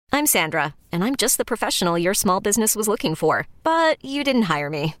I'm Sandra, and I'm just the professional your small business was looking for. But you didn't hire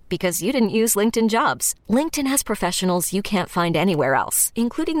me because you didn't use LinkedIn Jobs. LinkedIn has professionals you can't find anywhere else,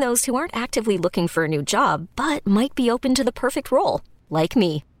 including those who aren't actively looking for a new job, but might be open to the perfect role, like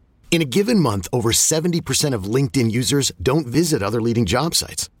me. In a given month, over 70% of LinkedIn users don't visit other leading job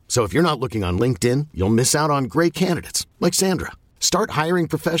sites. So if you're not looking on LinkedIn, you'll miss out on great candidates like Sandra. Start hiring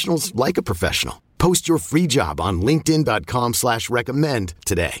professionals like a professional. Post your free job on linkedin.com/recommend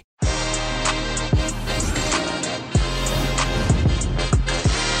today.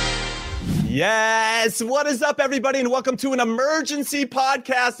 Yes, what is up, everybody, and welcome to an emergency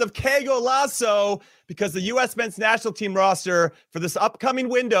podcast of Que Golazo, because the U.S. men's national team roster for this upcoming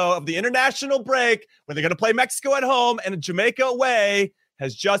window of the international break, where they're going to play Mexico at home and Jamaica away,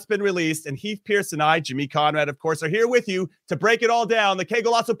 has just been released. And Heath Pierce and I, Jimmy Conrad, of course, are here with you to break it all down. The Que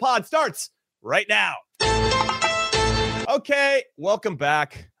Golazo pod starts right now. Okay, welcome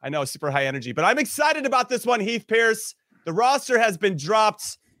back. I know, super high energy, but I'm excited about this one, Heath Pierce. The roster has been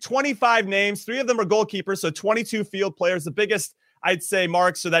dropped. 25 names, 3 of them are goalkeepers, so 22 field players. The biggest, I'd say,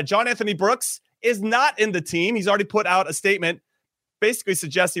 marks are that John Anthony Brooks is not in the team. He's already put out a statement basically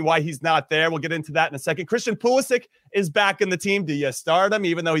suggesting why he's not there. We'll get into that in a second. Christian Pulisic is back in the team. Do you start him,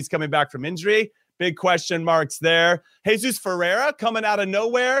 even though he's coming back from injury? Big question marks there. Jesus Ferreira coming out of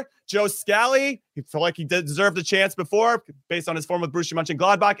nowhere. Joe Scally, he felt like he deserved a chance before based on his form with Borussia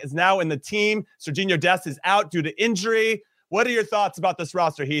Mönchengladbach, is now in the team. Serginho Dest is out due to injury. What are your thoughts about this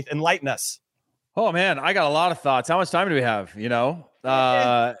roster, Heath? Enlighten us. Oh, man, I got a lot of thoughts. How much time do we have? 20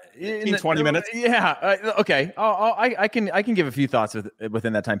 minutes. Yeah. Okay. I can give a few thoughts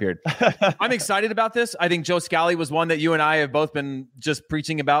within that time period. I'm excited about this. I think Joe Scally was one that you and I have both been just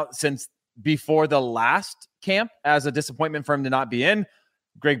preaching about since before the last camp as a disappointment for him to not be in.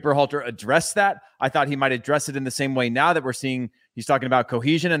 Greg Berhalter addressed that. I thought he might address it in the same way now that we're seeing he's talking about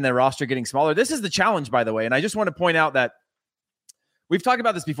cohesion and the roster getting smaller. This is the challenge, by the way. And I just want to point out that we've talked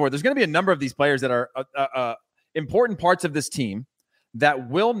about this before. There's going to be a number of these players that are important parts of this team that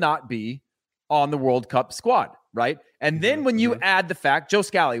will not be on the World Cup squad, right? And then when you add the fact, Joe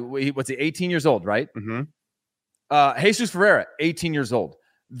Scally, what's he, 18 years old, right? Jesus Ferreira, 18 years old.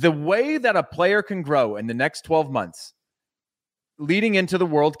 The way that a player can grow in the next 12 months leading into the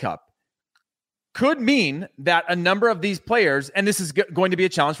World Cup could mean that a number of these players, and this is going to be a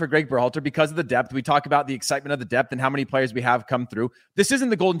challenge for Greg Berhalter because of the depth. We talk about the excitement of the depth and how many players we have come through. This isn't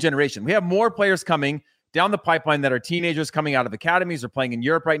the golden generation. We have more players coming down the pipeline that are teenagers coming out of academies or playing in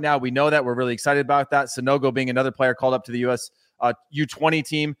Europe right now. We know that. We're really excited about that. Sanogo being another player called up to the U.S. U20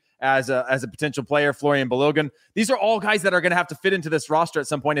 team as a potential player, Florian Balogun. These are all guys that are going to have to fit into this roster at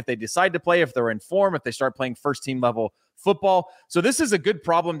some point if they decide to play, if they're in form, if they start playing first-team level football. So this is a good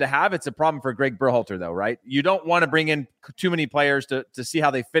problem to have. It's a problem for Greg Berhalter, though, right? You don't want to bring in too many players to see how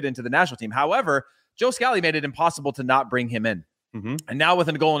they fit into the national team. However, Joe Scally made it impossible to not bring him in. And now with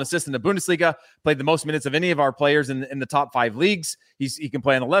a goal and assist in the Bundesliga, played the most minutes of any of our players in the top 5 leagues. He can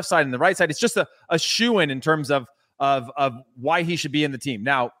play on the left side and the right side. It's just a shoo-in in terms of why he should be in the team.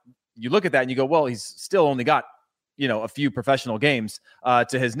 Now, you look at that and you go, well, he's still only got, a few professional games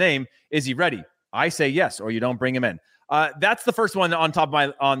to his name. Is he ready? I say yes, or you don't bring him in. That's the first one on top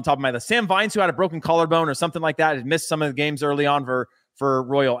of my list. Sam Vines, who had a broken collarbone or something like that, had missed some of the games early on for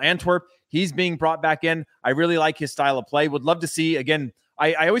Royal Antwerp. He's being brought back in. I really like his style of play. Would love to see, again,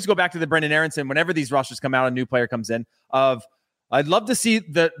 I always go back to the Brendan Aronson whenever these rosters come out, a new player comes in, I'd love to see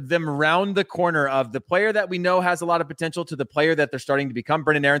them round the corner of the player that we know has a lot of potential to the player that they're starting to become.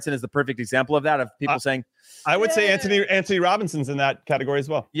 Brendan Aronson is the perfect example of that, of people saying, I would say Anthony Robinson's in that category as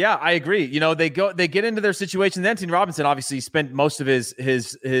well. Yeah, I agree. They get into their situations. Anthony Robinson obviously spent most of his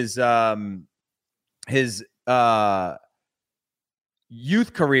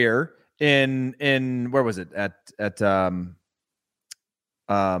youth career in where was it at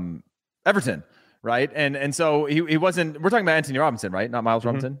Everton. Right. And so he wasn't, we're talking about Anthony Robinson, right? Not Miles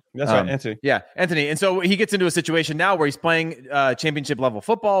Robinson. That's right. Anthony. Yeah. Anthony. And so he gets into a situation now where he's playing championship level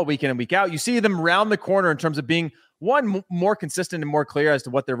football week in and week out. You see them round the corner in terms of being more consistent and more clear as to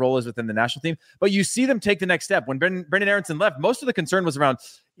what their role is within the national team. But you see them take the next step. When Brendan Aronson left, most of the concern was around,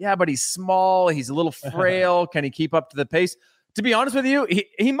 but he's small. He's a little frail. Can he keep up to the pace? To be honest with you,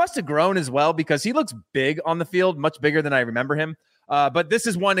 he must have grown as well because he looks big on the field, much bigger than I remember him. But this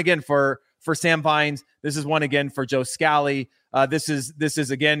is one again for Sam Vines. This is one again for Joe Scally. This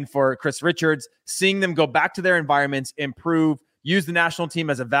is again for Chris Richards. Seeing them go back to their environments, improve, use the national team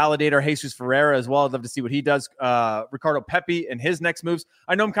as a validator. Jesus Ferreira as well. I'd love to see what he does. Ricardo Pepi and his next moves.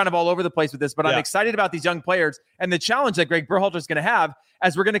 I know I'm kind of all over the place with this, but I'm excited about these young players and the challenge that Greg Berhalter is going to have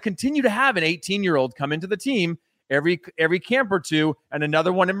as we're going to continue to have an 18-year-old come into the team every camp or two, and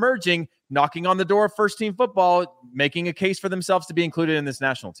another one emerging, knocking on the door of first-team football, making a case for themselves to be included in this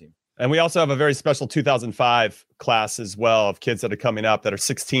national team. And we also have a very special 2005 class as well of kids that are coming up that are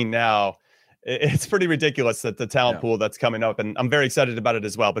 16 now. It's pretty ridiculous that the talent pool that's coming up, and I'm very excited about it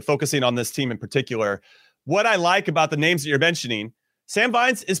as well. But focusing on this team in particular, what I like about the names that you're mentioning, Sam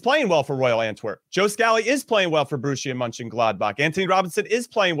Vines is playing well for Royal Antwerp. Joe Scally is playing well for Borussia Mönchengladbach. Anthony Robinson is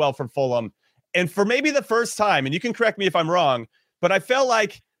playing well for Fulham. And for maybe the first time, and you can correct me if I'm wrong, but I felt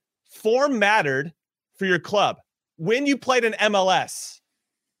like form mattered for your club. When you played in MLS,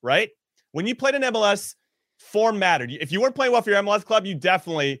 right? When you played in MLS, form mattered. If you weren't playing well for your MLS club, you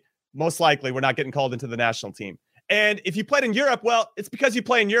definitely, most likely, were not getting called into the national team. And if you played in Europe, well, it's because you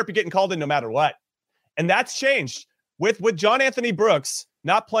play in Europe, you're getting called in no matter what. And that's changed with John Anthony Brooks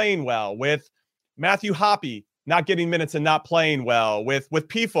not playing well, with Matthew Hoppe not getting minutes and not playing well, with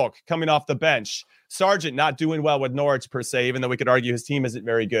Pulisic coming off the bench, Sargent not doing well with Norwich per se, even though we could argue his team isn't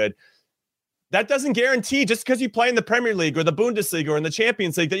very good. That doesn't guarantee just because you play in the Premier League or the Bundesliga or in the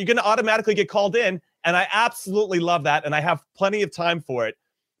Champions League that you're going to automatically get called in. And I absolutely love that. And I have plenty of time for it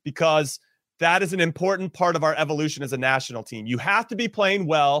because that is an important part of our evolution as a national team. You have to be playing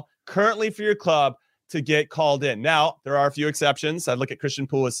well currently for your club to get called in. Now, there are a few exceptions. I look at Christian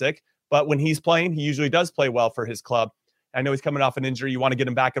Pulisic, but when he's playing, he usually does play well for his club. I know he's coming off an injury. You want to get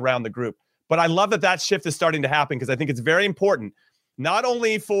him back around the group. But I love that shift is starting to happen because I think it's very important, not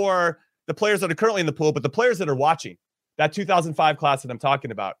only for the players that are currently in the pool, but the players that are watching that 2005 class that I'm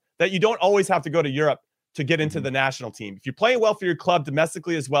talking about, that you don't always have to go to Europe to get into the national team. If you're playing well for your club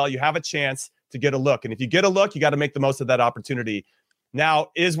domestically as well, you have a chance to get a look. And if you get a look, you got to make the most of that opportunity. Now,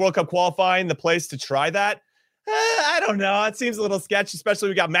 is World Cup qualifying the place to try that? I don't know. It seems a little sketchy, especially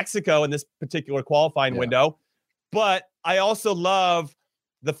we got Mexico in this particular qualifying window. But I also love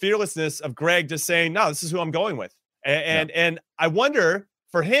the fearlessness of Greg just saying, no, this is who I'm going with. And I wonder,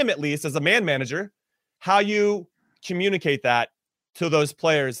 for him at least, as a man manager, how you communicate that to those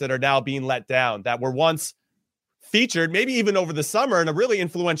players that are now being let down, that were once featured, maybe even over the summer in a really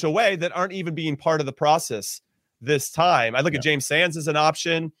influential way, that aren't even being part of the process this time. I look at James Sands as an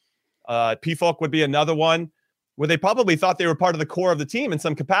option. Pulisic would be another one where they probably thought they were part of the core of the team in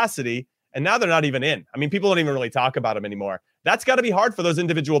some capacity, and now they're not even in. I mean, people don't even really talk about them anymore. That's got to be hard for those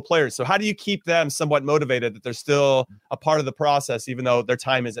individual players. So how do you keep them somewhat motivated that they're still a part of the process, even though their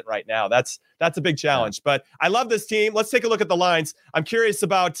time isn't right now? That's a big challenge. But I love this team. Let's take a look at the lines. I'm curious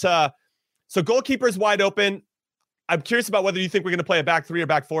about so goalkeeper's wide open. I'm curious about whether you think we're going to play a back three or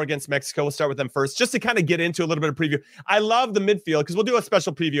back four against Mexico. We'll start with them first, just to kind of get into a little bit of preview. I love the midfield because we'll do a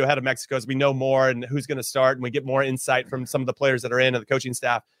special preview ahead of Mexico as we know more and who's going to start, and we get more insight from some of the players that are in and the coaching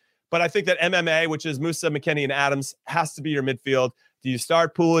staff. But I think that MMA, which is Musa, McKennie, and Adams, has to be your midfield. Do you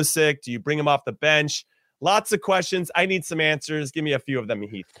start Pulisic? Do you bring him off the bench? Lots of questions. I need some answers. Give me a few of them,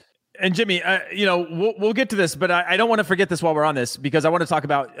 Heath. And Jimmy, we'll get to this, but I don't want to forget this while we're on this because I want to talk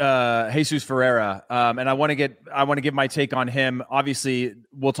about Jesus Ferreira, and I want to give my take on him. Obviously,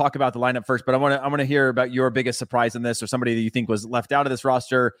 we'll talk about the lineup first, but I want to hear about your biggest surprise in this, or somebody that you think was left out of this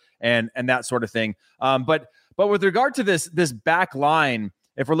roster, and that sort of thing. But with regard to this back line,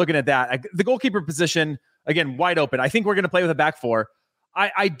 if we're looking at that, the goalkeeper position again wide open. I think we're going to play with a back four.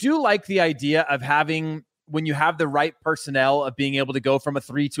 I do like the idea of having, when you have the right personnel, of being able to go from a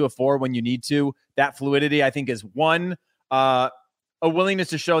 3 to a 4 when you need to. That fluidity, I think, is one, a willingness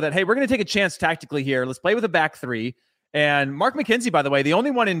to show that, hey, we're going to take a chance tactically here. Let's play with a back three. And Mark McKenzie, by the way, the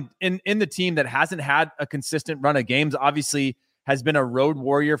only one in the team that hasn't had a consistent run of games, obviously has been a road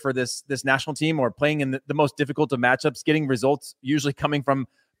warrior for this national team, or playing in the most difficult of matchups, getting results usually coming from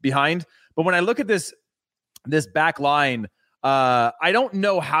behind. But when I look at this back line, I don't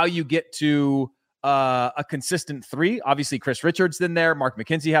know how you get to a consistent three. Obviously, Chris Richards in there. Mark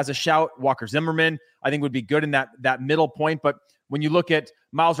McKenzie has a shout. Walker Zimmerman, I think, would be good in that middle point. But when you look at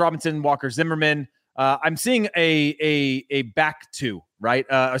Miles Robinson, Walker Zimmerman, I'm seeing a back two, right?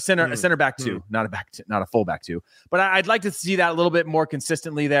 A center back two, not a full back two. But I'd like to see that a little bit more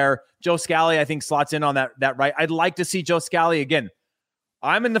consistently there. Joe Scally, I think, slots in on that right. I'd like to see Joe Scally again.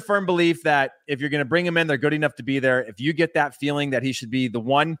 I'm in the firm belief that if you're going to bring him in, they're good enough to be there. If you get that feeling that he should be the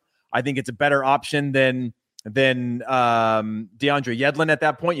one, I think it's a better option than DeAndre Yedlin at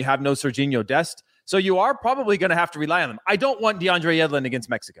that point. You have no Serginho Dest. So you are probably going to have to rely on him. I don't want DeAndre Yedlin against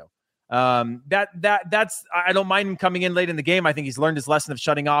Mexico. That's I don't mind him coming in late in the game. I think he's learned his lesson of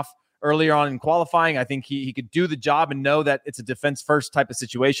shutting off earlier on in qualifying. I think he could do the job and know that it's a defense first type of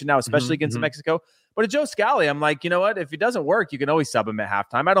situation now, especially against Mexico. But at Joe Scally, I'm like, you know what? If it doesn't work, you can always sub him at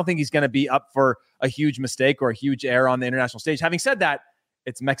halftime. I don't think he's going to be up for a huge mistake or a huge error on the international stage. Having said that,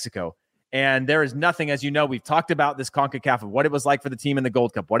 it's Mexico. And there is nothing, as you know, we've talked about this CONCACAF of what it was like for the team in the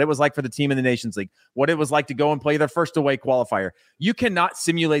Gold Cup, what it was like for the team in the Nations League, what it was like to go and play their first away qualifier. You cannot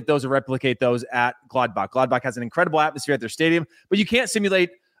simulate those or replicate those at Gladbach. Gladbach has an incredible atmosphere at their stadium, but you can't simulate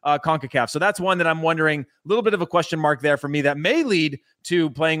CONCACAF. So that's one that I'm wondering, a little bit of a question mark there for me that may lead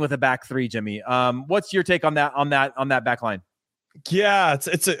to playing with a back three, Jimmy. What's your take on that back line? Yeah,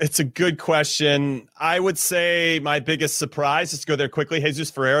 it's a good question. I would say my biggest surprise, just to go there quickly, Jesus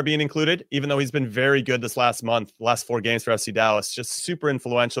Ferreira being included, even though he's been very good this last month, last 4 games for FC Dallas, just super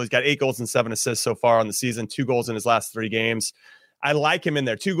influential. He's got 8 goals and 7 assists so far on the season, 2 goals in his last 3 games. I like him in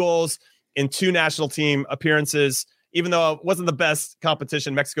there. 2 goals in 2 national team appearances. Even though it wasn't the best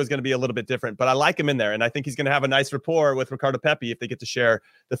competition, Mexico is going to be a little bit different, but I like him in there. And I think he's going to have a nice rapport with Ricardo Pepi if they get to share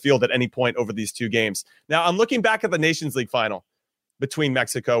the field at any point over these 2 games. Now, I'm looking back at the Nations League final between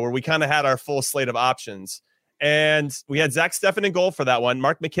Mexico, where we kind of had our full slate of options. And we had Zach Steffen in goal for that one.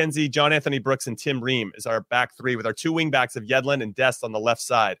 Mark McKenzie, John Anthony Brooks, and Tim Ream is our back 3 with our 2 wing backs of Yedlin and Dest on the left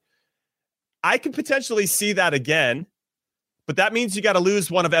side. I could potentially see that again, but that means you got to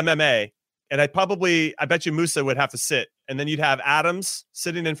lose one of MMA. And I bet you Musa would have to sit. And then you'd have Adams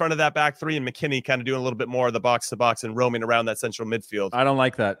sitting in front of that back 3 and McKinney kind of doing a little bit more of the box to box and roaming around that central midfield. I don't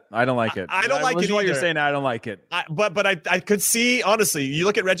like that. I don't like it. I don't like it either. What you're saying, I don't like it. But I could see, honestly, you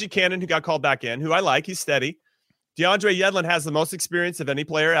look at Reggie Cannon, who got called back in, who I like. He's steady. DeAndre Yedlin has the most experience of any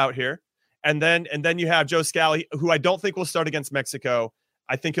player out here. And then you have Joe Scally, who I don't think will start against Mexico.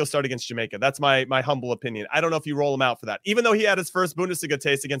 I think he'll start against Jamaica. That's my humble opinion. I don't know if you roll him out for that. Even though he had his first Bundesliga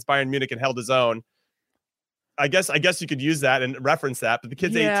taste against Bayern Munich and held his own, I guess you could use that and reference that. But the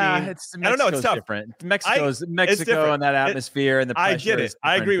kid's 18. I don't know. It's tough. Different. Mexico and that atmosphere and the pressure. I get it.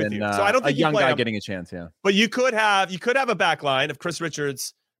 I agree with you. So I don't think a young guy getting a chance. Yeah. But you could have a back line of Chris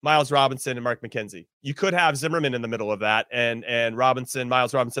Richards, Miles Robinson, and Mark McKenzie. You could have Zimmerman in the middle of that, and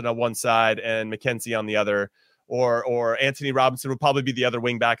Miles Robinson on one side and McKenzie on the other. Or Anthony Robinson would probably be the other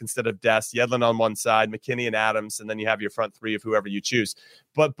wing back instead of Dest. Yedlin on one side, McKinney and Adams, and then you have your front 3 of whoever you choose.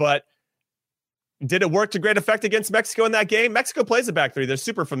 But did it work to great effect against Mexico in that game? Mexico plays a back 3. They're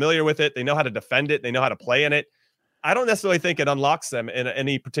super familiar with it. They know how to defend it. They know how to play in it. I don't necessarily think it unlocks them in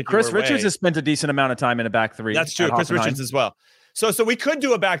any particular way. Chris Richards has spent a decent amount of time in a back 3. That's true. Chris Richards as well. So we could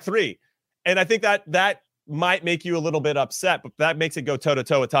do a back 3. And I think that might make you a little bit upset, but that makes it go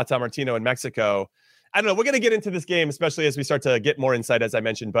toe-to-toe with Tata Martino in Mexico. I don't know. We're going to get into this game, especially as we start to get more insight, as I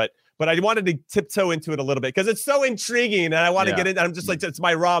mentioned. But I wanted to tiptoe into it a little bit because it's so intriguing, and I want to get in. I'm just like, it's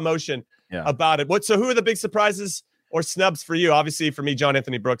my raw emotion about it. So who are the big surprises or snubs for you? Obviously, for me, John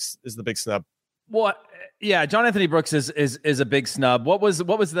Anthony Brooks is the big snub. Well, yeah, John Anthony Brooks is a big snub. What was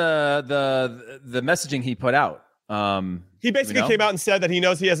the messaging he put out? He basically came out and said that he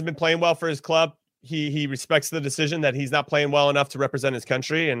knows he hasn't been playing well for his club. He respects the decision that he's not playing well enough to represent his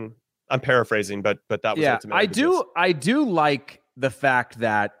country, and I'm paraphrasing, but that was ultimately I do like the fact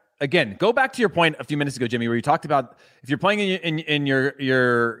that, again, go back to your point a few minutes ago, Jimmy, where you talked about if you're playing in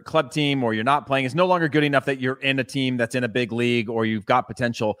your club team or you're not playing, it's no longer good enough that you're in a team that's in a big league or you've got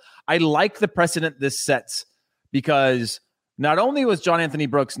potential. I like the precedent this sets because not only was John Anthony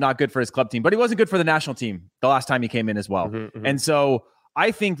Brooks not good for his club team, but he wasn't good for the national team the last time he came in as well. Mm-hmm. And so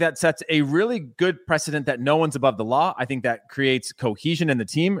I think that sets a really good precedent that no one's above the law. I think that creates cohesion in the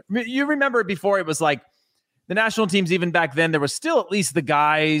team. You remember before it was like the national teams, even back then, there was still at least the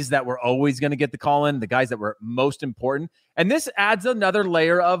guys that were always going to get the call in, the guys that were most important. And this adds another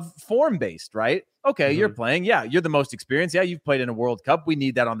layer of form based, right? Okay, you're playing. Yeah, you're the most experienced. Yeah, you've played in a World Cup. We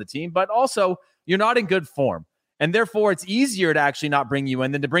need that on the team. But also, you're not in good form. And therefore, it's easier to actually not bring you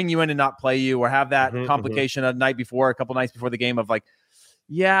in than to bring you in and not play you or have that complication a couple nights before the game of like,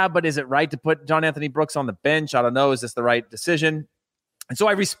 yeah, but is it right to put John Anthony Brooks on the bench? I don't know. Is this the right decision? And so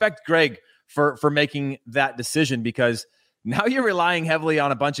I respect Greg for making that decision because now you're relying heavily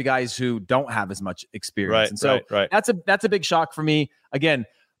on a bunch of guys who don't have as much experience. And so that's a big shock for me. Again,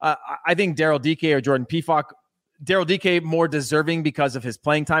 I think Daryl Dike or Jordan Pefok, Daryl Dike more deserving because of his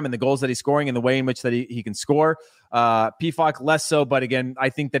playing time and the goals that he's scoring and the way in which that he can score. Pefok less so, but again, I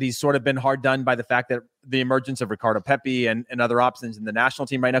think that he's sort of been hard done by the fact that the emergence of Ricardo Pepi and other options in the national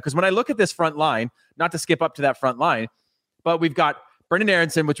team right now. Because when I look at this front line, not to skip up to that front line, but we've got Brendan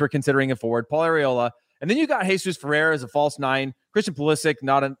Aronson, which we're considering a forward, Paul Arriola, and then you got Jesus Ferreira as a false 9, Christian Pulisic,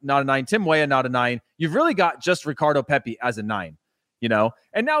 not a 9, Tim Weah, not a 9. You've really got just Ricardo Pepi as a 9.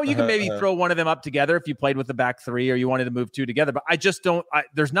 And now you can maybe throw one of them up together if you played with the back 3 or you wanted to move 2 together. But I just don't,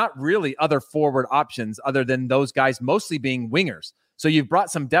 there's not really other forward options other than those guys mostly being wingers. So you've brought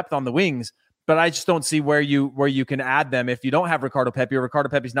some depth on the wings, but I just don't see where you can add them if you don't have Ricardo Pepi or Ricardo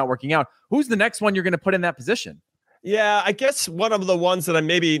Pepi's not working out. Who's the next one you're going to put in that position? Yeah, I guess one of the ones that I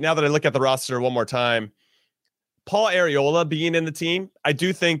maybe, now that I look at the roster one more time, Paul Arriola being in the team, I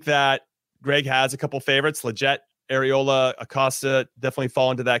do think that Greg has a couple favorites. Leggett, Arriola, Acosta definitely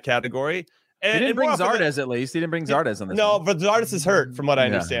fall into that category. And, he didn't bring Zardes, at least. He didn't bring Zardes on this. No, one. but Zardes is hurt, from what I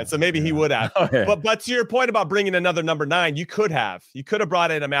understand. So maybe he would have. Okay. But to your point about bringing another number 9, you could have. You could have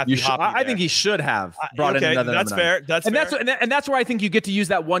brought in a Matthew Hoppe. I think he should have brought in another. That's number 9. fair. That's fair. And that's where I think you get to use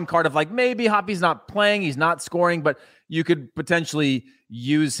that one card of like maybe Hoppe's not playing, he's not scoring, but you could potentially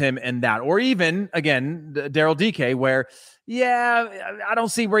use him in that. Or even again, Daryl DK, where I don't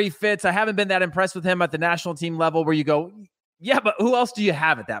see where he fits. I haven't been that impressed with him at the national team level. Where you go, but who else do you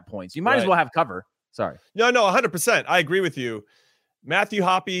have at that point? So you might as well have cover. Sorry. No, 100%. I agree with you. Matthew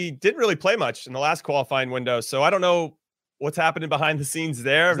Hoppe didn't really play much in the last qualifying window, so I don't know what's happening behind the scenes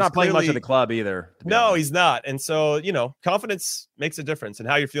there. He's not playing much of the club either. No, he's not. And so, confidence makes a difference in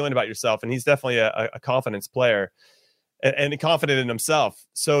how you're feeling about yourself, and he's definitely a confidence player and confident in himself.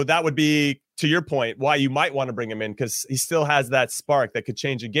 So that would be, to your point, why you might want to bring him in, because he still has that spark that could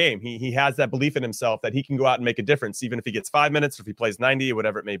change a game. He has that belief in himself that he can go out and make a difference, even if he gets 5 minutes or if he plays 90 or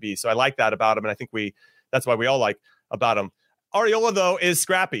whatever it may be. So I like that about him, and I think that's why we all like about him. Arriola, though, is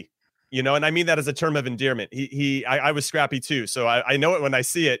scrappy, and I mean that as a term of endearment. I was scrappy too, so I know it when I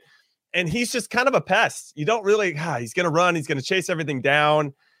see it. And he's just kind of a pest. You don't really, he's going to run, he's going to chase everything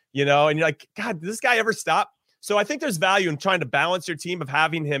down, and you're like, God, did this guy ever stop? So I think there's value in trying to balance your team of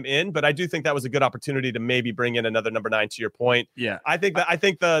having him in, but I do think that was a good opportunity to maybe bring in another number 9, to your point. Yeah. I think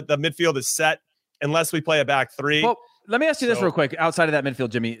the midfield is set unless we play a back 3. Well, let me ask you this real quick outside of that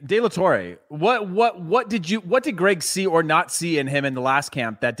midfield, Jimmy. De La Torre, what did Greg see or not see in him in the last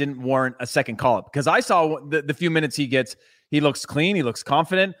camp that didn't warrant a second call-up? Because I saw the few minutes he gets, he looks clean, he looks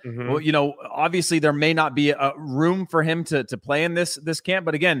confident. Mm-hmm. Well, obviously there may not be a room for him to play in this camp,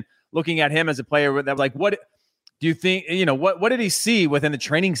 but again, looking at him as a player, that like, what do you think, what did he see within the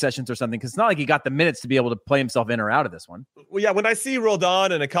training sessions or something? Because it's not like he got the minutes to be able to play himself in or out of this one. Well, yeah, when I see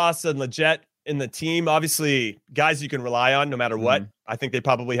Roldan and Acosta and Leggett in the team, obviously guys you can rely on no matter what. I think they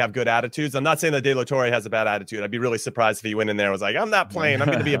probably have good attitudes. I'm not saying that De La Torre has a bad attitude. I'd be really surprised if he went in there and was like, I'm not playing. I'm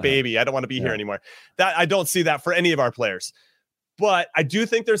going to be a baby. I don't want to be here anymore. That I don't see that for any of our players. But I do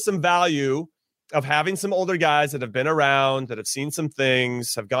think there's some value of having some older guys that have been around, that have seen some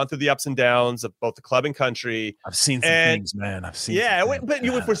things, have gone through the ups and downs of both the club and country. I've seen some things, man. I've seen. Yeah,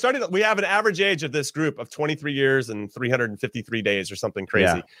 if we're starting, we have an average age of this group of 23 years and 353 days or something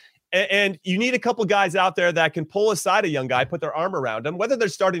crazy. Yeah. And you need a couple guys out there that can pull aside a young guy, put their arm around him, whether they're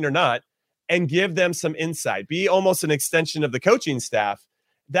starting or not, and give them some insight. Be almost an extension of the coaching staff.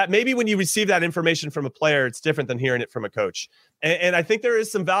 That maybe when you receive that information from a player, it's different than hearing it from a coach. And I think there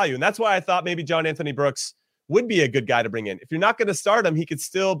is some value. And that's why I thought maybe John Anthony Brooks would be a good guy to bring in. If you're not going to start him, he could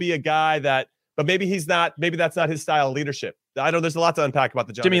still be a guy but maybe he's not, maybe that's not his style of leadership. I know there's a lot to unpack about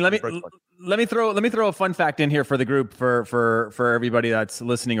the John Jimmy, Anthony Brooks. let me throw a fun fact in here for the group for everybody that's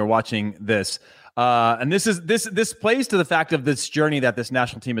listening or watching this. And this plays to the fact of this journey that this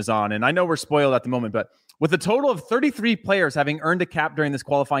national team is on. And I know we're spoiled at the moment, but with a total of 33 players having earned a cap during this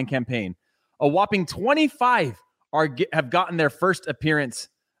qualifying campaign, a whopping 25 have gotten their first appearance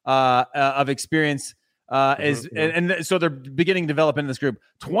of experience. And so they're beginning to develop in this group.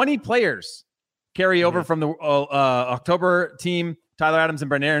 20 players carry over from the October team. Tyler Adams and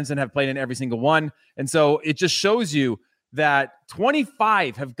Brent Aronson have played in every single one. And so it just shows you that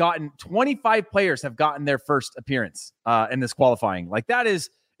 25 players have gotten their first appearance in this qualifying. Like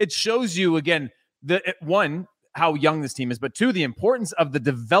it shows you again, one, how young this team is, but two, the importance of the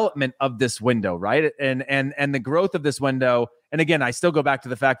development of this window, right? And the growth of this window. And again, I still go back to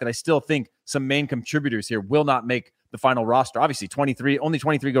the fact that I still think some main contributors here will not make the final roster. Obviously, only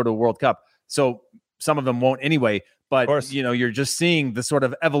 23 go to a World Cup. So some of them won't anyway, but you're just seeing the sort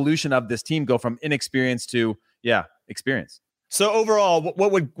of evolution of this team go from inexperience to experience. So overall,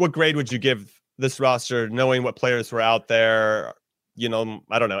 what grade would you give this roster, knowing what players were out there? I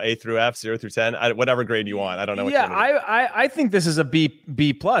don't know, A through F, 0 through 10, whatever grade you want. I don't know. I think this is a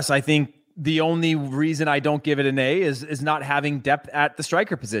B plus. I think the only reason I don't give it an A is not having depth at the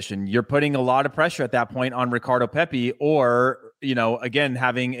striker position. You're putting a lot of pressure at that point on Ricardo Pepi, or again,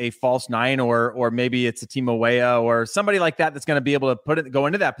 having a false 9, or maybe it's a Timo Weah or somebody like that that's going to be able to go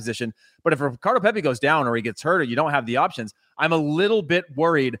into that position. But if Ricardo Pepi goes down or he gets hurt or you don't have the options, I'm a little bit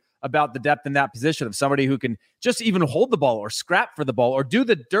worried about the depth in that position of somebody who can just even hold the ball or scrap for the ball or do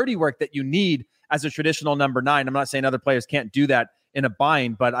the dirty work that you need as a traditional number 9. I'm not saying other players can't do that in a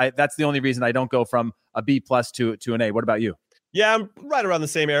bind, but that's the only reason I don't go from a B plus to an A. What about you? Yeah, I'm right around the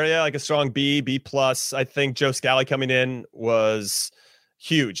same area, like a strong B plus. I think Joe Scally coming in was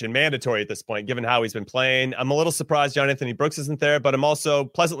huge and mandatory at this point, given how he's been playing. I'm a little surprised John Anthony Brooks isn't there, but I'm also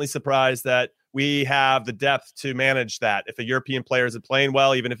pleasantly surprised that we have the depth to manage that. If a European player isn't playing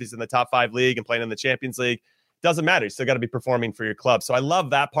well, even if he's in the top 5 league and playing in the Champions League, doesn't matter. You still got to be performing for your club. So I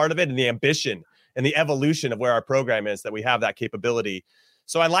love that part of it and the ambition and the evolution of where our program is, that we have that capability.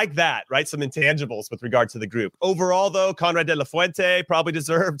 So I like that, right? Some intangibles with regard to the group. Overall, though, Conrad de la Fuente probably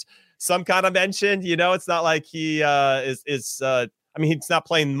deserved some kind of mention. You know, it's not like he he's not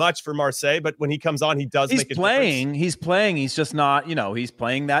playing much for Marseille, but when he comes on, he does make a difference. He's playing. He's just not, he's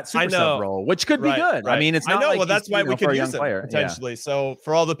playing that super sub role, which could be good. Right. I mean, it's not like that's why we could use him potentially. Yeah. So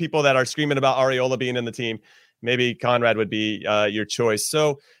for all the people that are screaming about Areola being in the team, maybe Conrad would be your choice.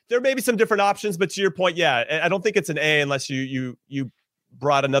 So there may be some different options, but to your point, yeah, I don't think it's an A unless you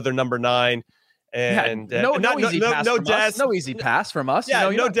brought another number 9. And no easy pass from us. Yeah,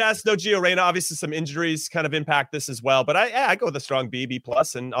 no Dest, no Gio Reyna. Obviously, some injuries kind of impact this as well. But I go with a strong B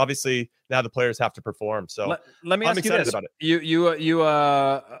plus, and obviously now the players have to perform. So let me ask you this: about it.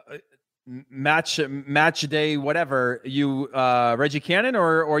 You match day whatever. You Reggie Cannon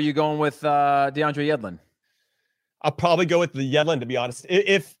or are you going with DeAndre Yedlin? I'll probably go with the Yedlin, to be honest.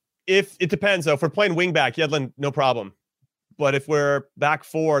 If it depends though. If we're playing wing back, Yedlin, no problem. But if we're back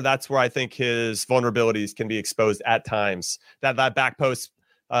 4, that's where I think his vulnerabilities can be exposed at times. That back post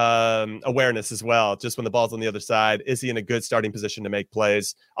awareness as well. Just when the ball's on the other side, is he in a good starting position to make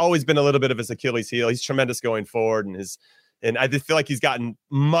plays? Always been a little bit of his Achilles heel. He's tremendous going forward, and I just feel like he's gotten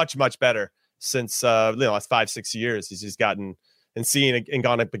much better since the last 5-6 years. He's just gotten and seen and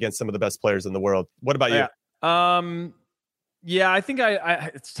gone up against some of the best players in the world. What about you? Yeah, I think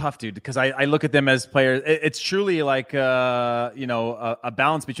it's tough, dude, because I look at them as players. It's truly like a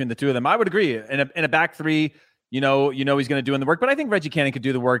balance between the two of them. I would agree. In a back 3, he's going to do in the work, but I think Reggie Cannon could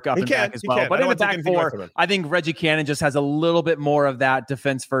do the work up and back as well. But in the back 4, I think Reggie Cannon just has a little bit more of that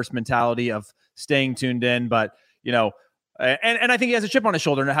defense first mentality of staying tuned in. But and I think he has a chip on his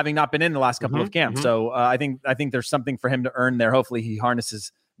shoulder, having not been in the last couple of camps. So I think there's something for him to earn there. Hopefully he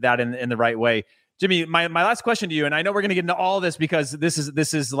harnesses that in the right way. Jimmy, my last question to you, and I know we're going to get into all this because this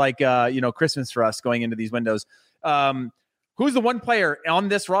is like Christmas for us going into these windows. Who's the one player on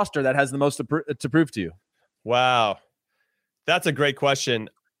this roster that has the most to prove to you? Wow, that's a great question.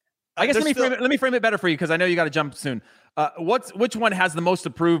 I guess let me frame it better for you because I know you got to jump soon. Which one has the most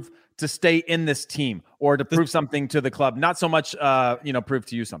to prove to stay in this team or to prove something to the club? Not so much prove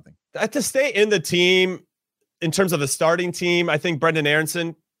to you something. To stay in the team in terms of the starting team, I think Brendan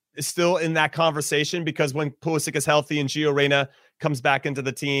Aronson is still in that conversation because when Pulisic is healthy and Gio Reyna comes back into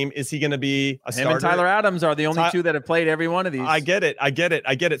the team, is he going to be a starter? Him and Tyler Adams are the only two that have played every one of these. I get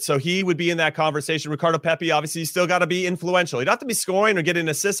it. So he would be in that conversation. Ricardo Pepi, obviously, you still got to be influential. You don't have to be scoring or getting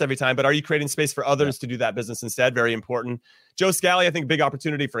assists every time, but are you creating space for others to do that business instead? Very important. Joe Scally, I think big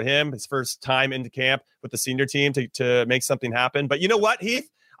opportunity for him. His first time into camp with the senior team to make something happen. But you know what, Heath?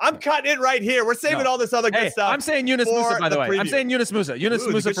 I'm cutting it right here. We're saving all this other good stuff. I'm saying Yunus Musa, by the way. I'm saying Yunus Musa. Yunus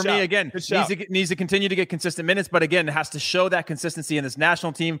Musa for me, again, needs to continue to get consistent minutes, but again, has to show that consistency in this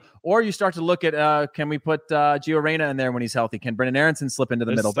national team. Or you start to look at, can we put Gio Reyna in there when he's healthy? Can Brendan Aronson slip into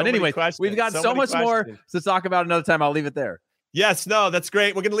the middle? But anyway, we've got so much more to talk about another time. I'll leave it there. Yes, no, that's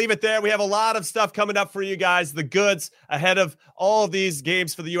great. We're going to leave it there. We have a lot of stuff coming up for you guys. The goods ahead of all of these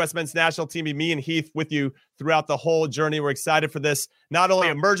games for the U.S. men's national team. Me and Heath with you throughout the whole journey. We're excited for this, not only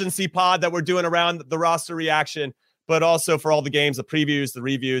emergency pod that we're doing around the roster reaction, but also for all the games, the previews, the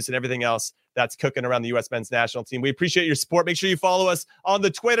reviews, and everything else that's cooking around the U.S. men's national team. We appreciate your support. Make sure you follow us on the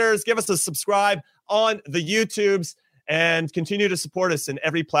Twitters. Give us a subscribe on the YouTubes. And continue to support us in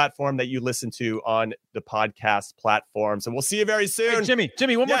every platform that you listen to on the podcast platforms. And we'll see you very soon. Hey,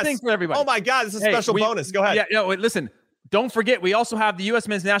 Jimmy, one more thing for everybody. Oh, my God. This is a special bonus. Go ahead. Yeah, wait, listen. Don't forget, we also have the U.S.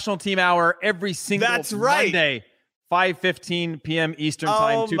 Men's National Team Hour every single Monday, 5:15 p.m. Eastern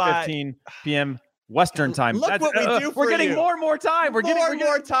Time, 2:15 p.m. Western Time. Look what we do for We're getting more and more time. We're getting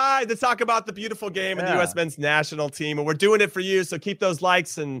more time to talk about the beautiful game of the U.S. men's national team. And we're doing it for you. So keep those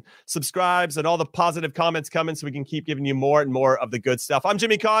likes and subscribes and all the positive comments coming so we can keep giving you more and more of the good stuff. I'm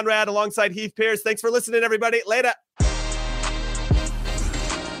Jimmy Conrad alongside Heath Pierce. Thanks for listening, everybody. Later.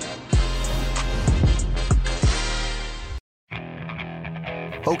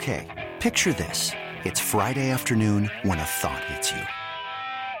 Okay, picture this. It's Friday afternoon when a thought hits you.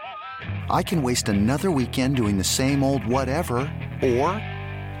 I can waste another weekend doing the same old whatever, or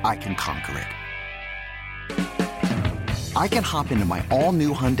I can conquer it. I can hop into my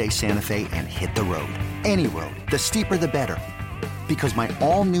all-new Hyundai Santa Fe and hit the road. Any road. The steeper, the better. Because my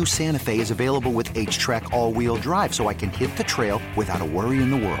all-new Santa Fe is available with H-Track all-wheel drive, so I can hit the trail without a worry in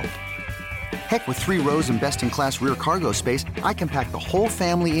the world. Heck, with 3 rows and best-in-class rear cargo space, I can pack the whole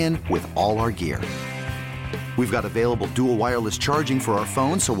family in with all our gear. We've got available dual wireless charging for our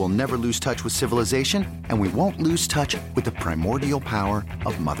phones, so we'll never lose touch with civilization, and we won't lose touch with the primordial power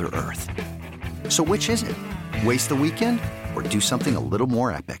of Mother Earth. So which is it? Waste the weekend or do something a little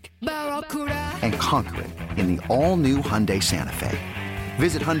more epic? And conquer it in the all-new Hyundai Santa Fe.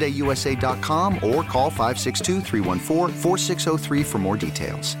 Visit HyundaiUSA.com or call 562-314-4603 for more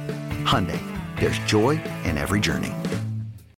details. Hyundai, there's joy in every journey.